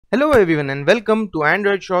Hello everyone and welcome to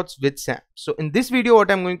Android Shorts with Sam. So in this video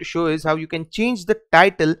what I'm going to show is how you can change the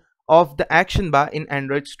title of the action bar in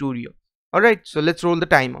Android Studio. Alright, so let's roll the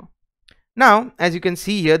timer. Now as you can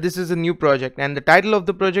see here, this is a new project and the title of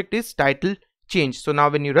the project is title change. So now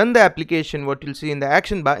when you run the application, what you'll see in the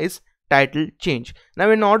action bar is title change.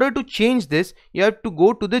 Now in order to change this, you have to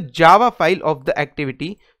go to the Java file of the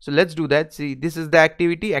activity. So let's do that. See, this is the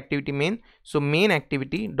activity main. So main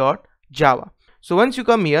activity.java. So once you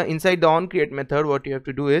come here inside the onCreate method, what you have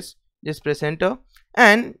to do is just press enter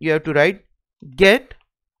and you have to write get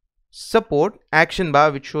support action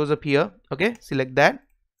bar, which shows up here. Okay, select that,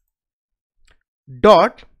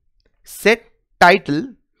 dot set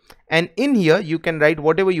title, and in here you can write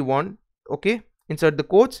whatever you want. Okay, insert the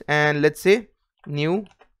quotes and let's say new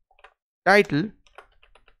title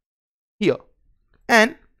here,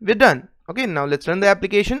 and we're done. Okay, now let's run the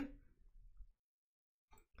application.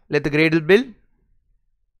 Let the Gradle build.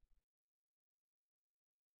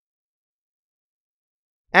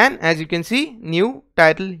 And as you can see, new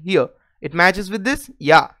title here. It matches with this?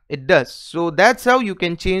 Yeah, it does. So that's how you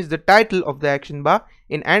can change the title of the action bar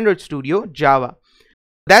in Android Studio Java.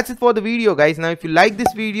 That's it for the video, guys. Now if you like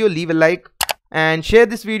this video, leave a like and share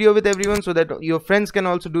this video with everyone so that your friends can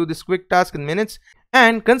also do this quick task in minutes.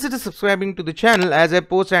 And consider subscribing to the channel as I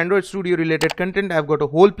post Android Studio related content. I've got a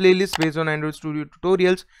whole playlist based on Android Studio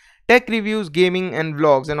tutorials, tech reviews, gaming and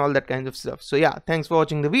vlogs and all that kinds of stuff. So yeah, thanks for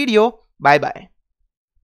watching the video. Bye bye.